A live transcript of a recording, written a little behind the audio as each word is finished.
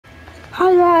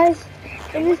Hi guys,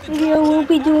 in this video we'll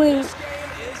be doing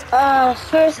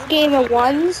first game of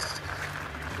ones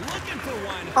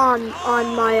on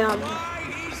my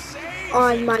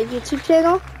YouTube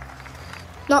channel.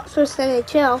 Not first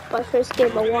NHL, but first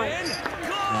game of ones.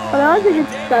 But I was going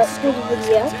to start the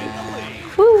video.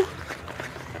 Woo!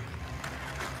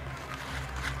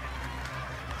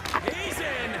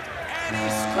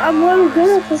 I'm really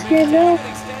good at this game now.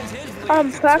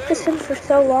 I'm practicing for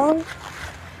so long.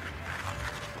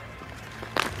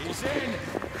 He's in,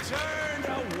 turned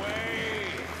away.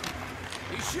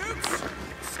 He shoots,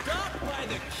 stopped by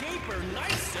the keeper,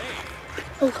 nice save.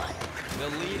 Oh god. The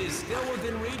lead is still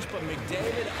within reach, but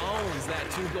McDavid owns that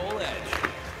 2-goal edge.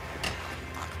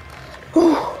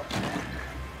 Ooh.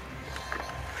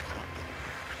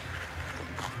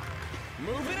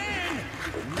 Moving in.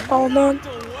 Oh man.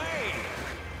 Away.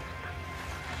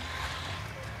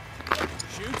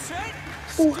 Shoots it,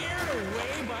 Ooh. steered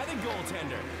away by the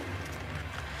goaltender.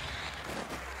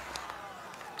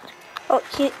 Oh,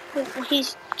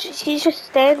 he's just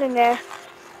standing there,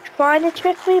 trying to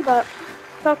trick me, but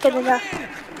not good enough. It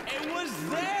was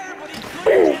there, but he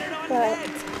couldn't get it on Right. net.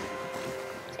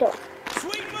 Let's go.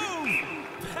 Sweet move!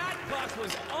 That puck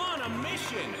was on a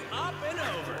mission, up and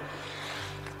over.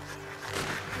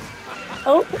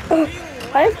 Oh,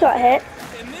 I just got hit.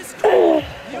 In this game,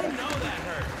 you know that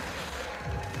hurt.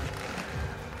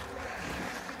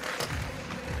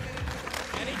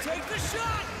 And he takes the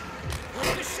shot!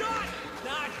 With the shot!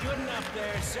 Not good enough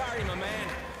there. Sorry, my man.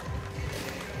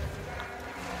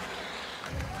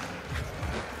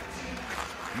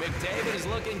 McDavid is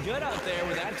looking good out there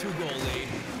with that 2-goal lead.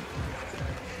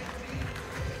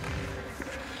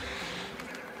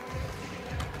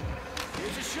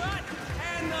 Here's a shot,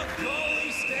 and the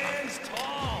goalie stands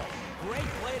tall. Great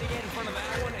play to get in front of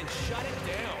that one and shut it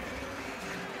down.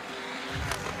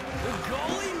 The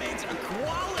goalie makes a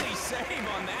quality save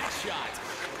on that shot.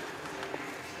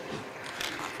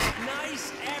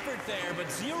 Nice effort there,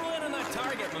 but zero in on that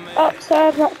target, my man. Oh,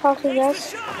 sorry, I'm not talking Takes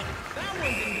guys. the shot. That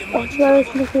one didn't get I'm much trying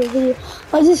trouble. to make a video.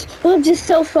 I'm just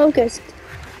so focused.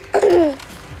 Come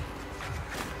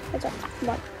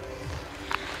on.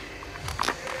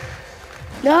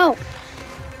 No.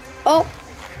 Oh.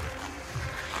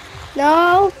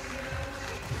 No.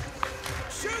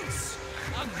 Shoots!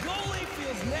 A goalie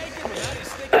feels naked without his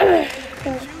stick in hand,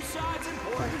 and two sides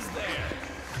importance there.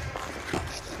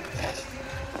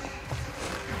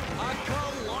 A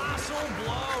colossal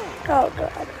blow. Oh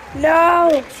god.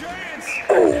 No. Chance!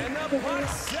 And the puck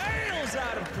sails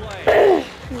out of play.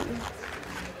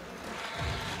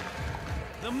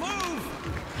 The move!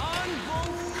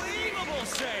 Unbelievable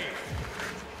save!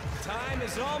 Time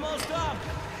is almost up.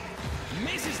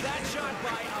 Misses that shot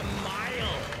by a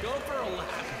mile. Go for a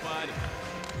lap, bud.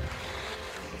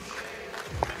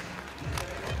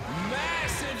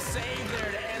 Massive save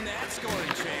there to end that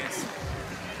scoring chance.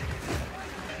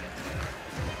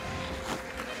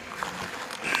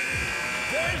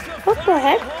 There's the What the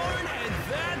heck? horn, and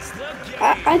that's the game.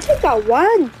 I think I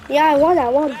won. Yeah, I won.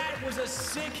 That was a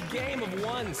sick game of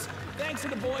ones. Thanks to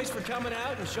the boys for coming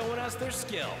out and showing us their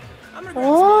skill. I'm gonna grab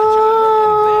some hot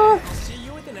chocolate and then I'll see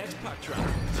you at the next puck drop.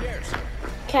 Cheers.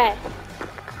 Okay.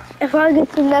 If I get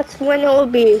the next win, it will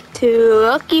be 2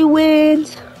 lucky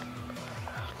wins.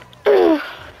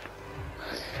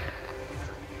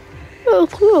 Oh,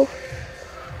 cool.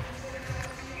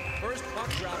 First puck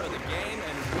drop of the game,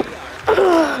 and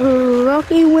we are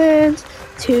Lucky wins.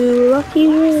 2 lucky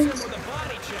wins. with a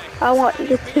body check. I want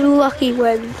the 2 lucky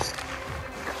wins.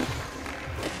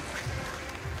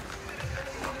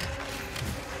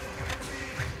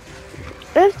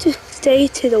 I have to stay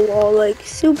to the wall, like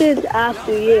Subin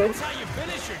after you. That's how you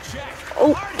finish your check.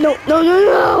 Oh, no, no, no,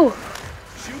 no!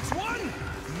 Shoots one,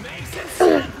 makes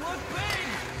himself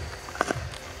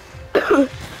look big.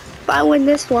 If I win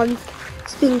this one,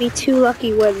 it's gonna be 2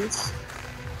 lucky wins.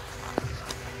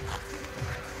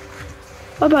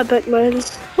 What about big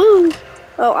wins? Woo!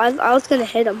 Oh, I was gonna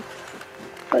hit him.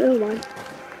 But never mind.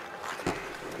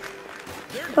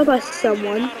 What about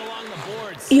someone? Out along the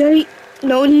boards. Yeah,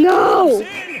 no, no!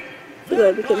 In.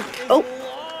 Good, we can. Oh,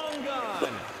 Long gone.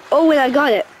 oh, and I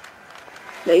got it.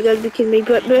 No, you gotta be kidding me,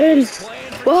 Brett Burns.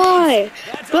 Why?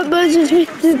 Brett Burns was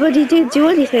with, but he didn't do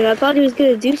anything. I thought he was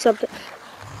gonna do something.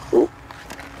 Ooh.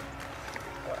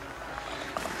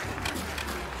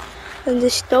 And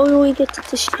just totally gets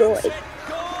destroyed.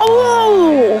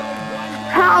 Oh!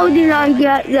 How did I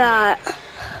get that?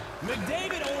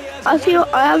 McDavid only has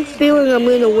I have a feeling I'm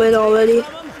gonna win already.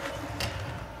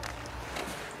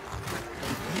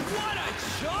 what a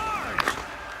charge!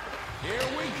 Here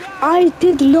we go. I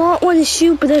did not want to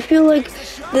shoot, but I feel like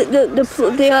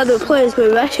the other players were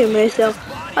rushing me, so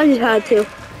I just had to.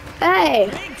 Hey,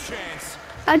 Big chance.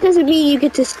 that doesn't mean you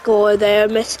get to score there,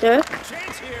 mister.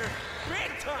 Chance here.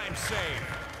 Big time save.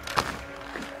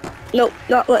 Nope,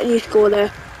 not letting you score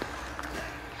there.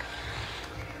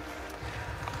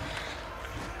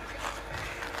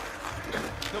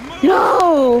 The move.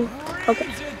 No! Okay.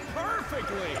 Reads it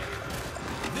perfectly.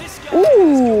 This guy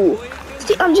Ooh! is completely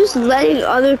See, I'm just letting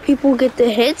other people get the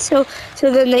hit, so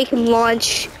then they can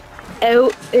launch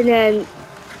out, and then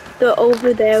they're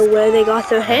over there where they got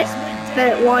their hit.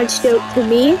 Then it launched out to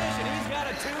me. and he's got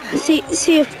a 2.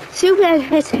 See if Superman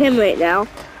hits him right now,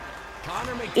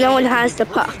 Connor McDavid no one can has be the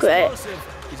pretty puck, right? explosive.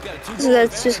 He's got a 2-goal So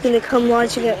that's just gonna come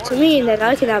launching out to me, and then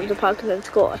I can have the puck and then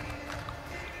score.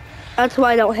 That's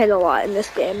why I don't hit a lot in this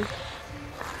game.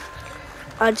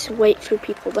 I just wait for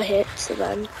people to hit, so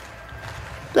then.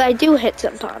 But I do hit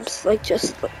sometimes, like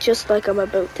just like I'm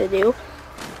about to do,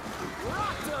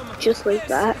 just like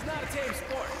that. It's not a team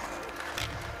sport.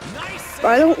 Nice But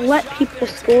I don't let people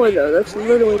score though. That's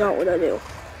literally not what I do.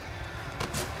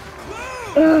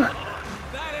 Ugh.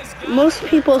 That is good. Most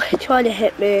people try to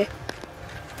hit me.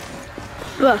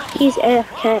 Look, he's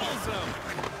AFK.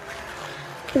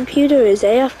 Computer is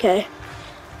AFK.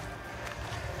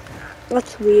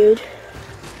 That's weird.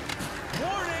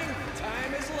 Warning,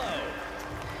 time is low.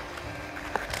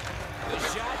 The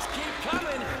shots keep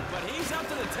coming, but he's up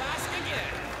to the task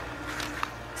again.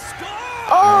 Score!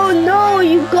 Oh no,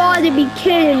 you gotta be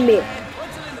kidding me. And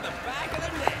puts it into the back of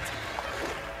the net.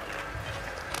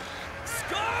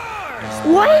 Scores!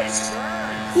 What?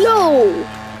 No.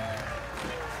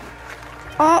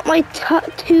 Aren't my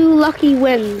 2 lucky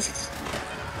wins?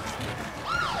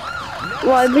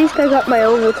 Well, at least I got my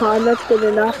overtime. That's good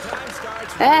enough. Time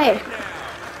starts Hey. right now.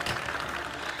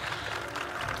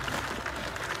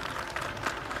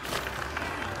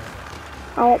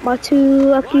 I want my 2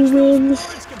 lucky wins.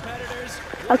 Points, competitors.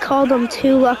 I call them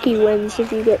 2 lucky wins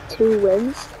if you get 2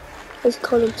 wins. Let's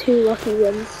call them 2 lucky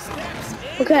wins. Steps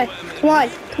in Okay, come on,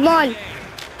 come on.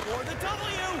 for the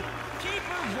W.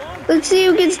 Keeper won't. Let's see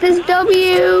who gets this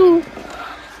W.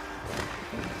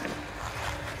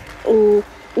 Ooh,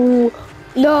 ooh.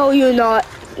 No, you're not.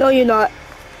 No, you're not.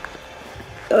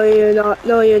 No, you're not.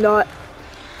 No, you're not.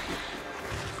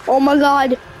 Oh my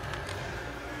god.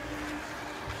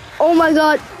 Oh my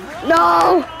god. No.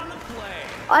 On the play.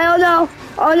 I don't know.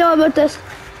 I don't know about this.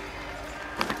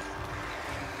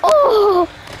 Oh,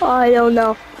 I don't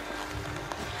know.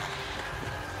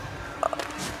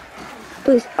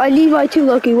 Please, I need my 2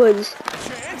 lucky wins.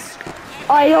 Chance.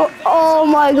 I don't. Oh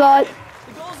my god.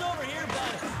 The goal's over here, bud.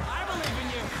 I believe in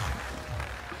you.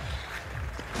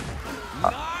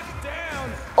 Knocked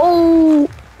down. Oh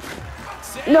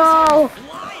no.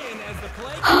 Flying as the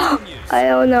play continues. I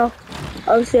don't know.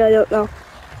 Obviously, I don't know.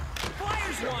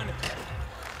 Fires one.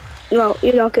 No,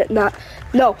 you're not getting that.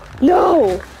 No,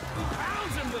 no.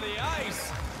 Pounds him to the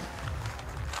ice.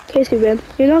 Casey, man,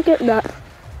 you're not getting that.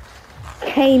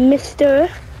 Hey, mister.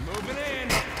 Moving in.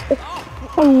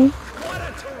 Oh, What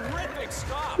a terrific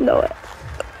stop. no.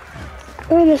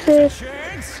 Mister.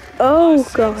 Chance. Oh,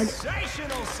 God.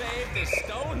 Sensational save to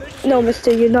stone the ship. No,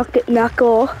 mister, you're not getting that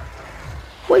goal.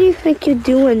 What do you think you're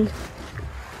doing?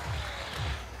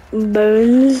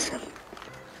 Burns.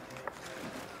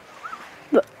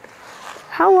 But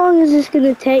how long is this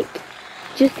gonna take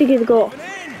just to get a goal? Moving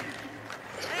in.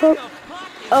 Oh, The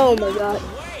puck is oh my god.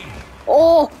 away.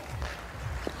 Oh,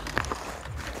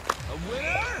 A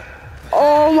winner.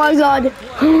 oh my god.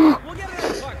 We'll get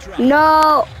another puck drop.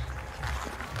 No.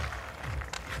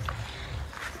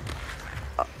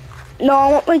 No,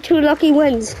 I want my 2 lucky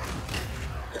wins.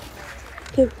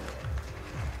 Here.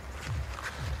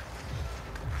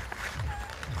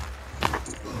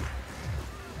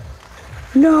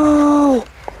 No.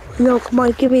 No, come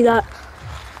on, give me that.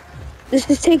 This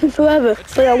is taking forever,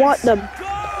 but I want them. Goal!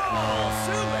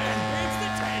 Subban beats the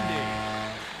Tandy.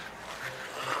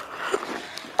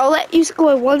 I'll let you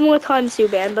score 1 more time,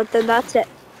 Subban, but then that's it.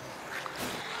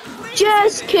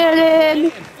 Just kidding.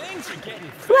 And things are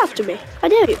getting Come after me. I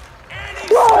dare you. and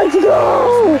he's Let's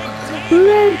go!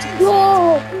 Let's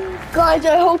go! Guys,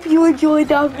 I hope you enjoyed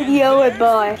that video and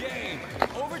bye.